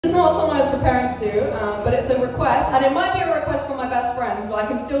do, but it's a request, and it might be a request from my best friends, but I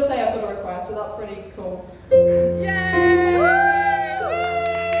can still say I've got a request, so that's pretty cool. Yay!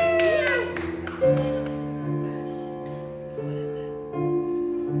 What is that?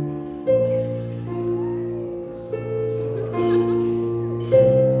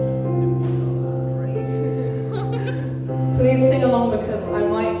 Please sing along because I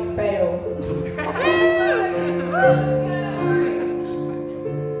might fail.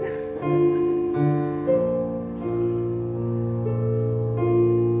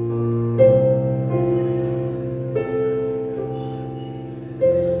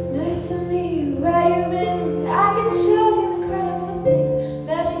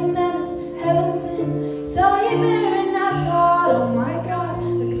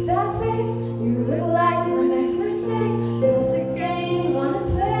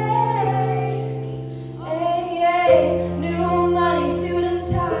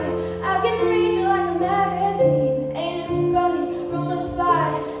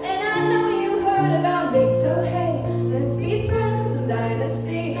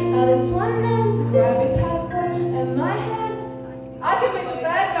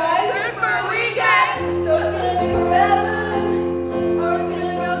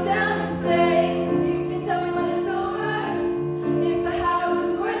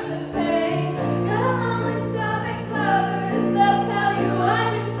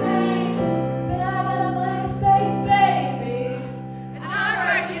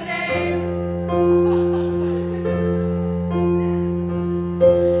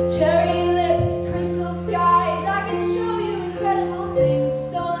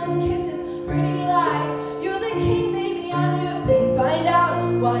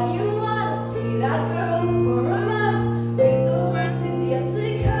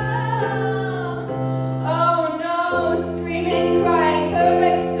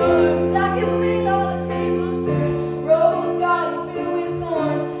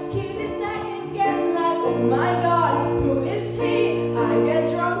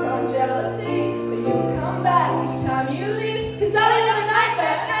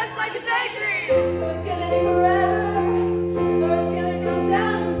 Just like a daydream. So it's gonna be forever.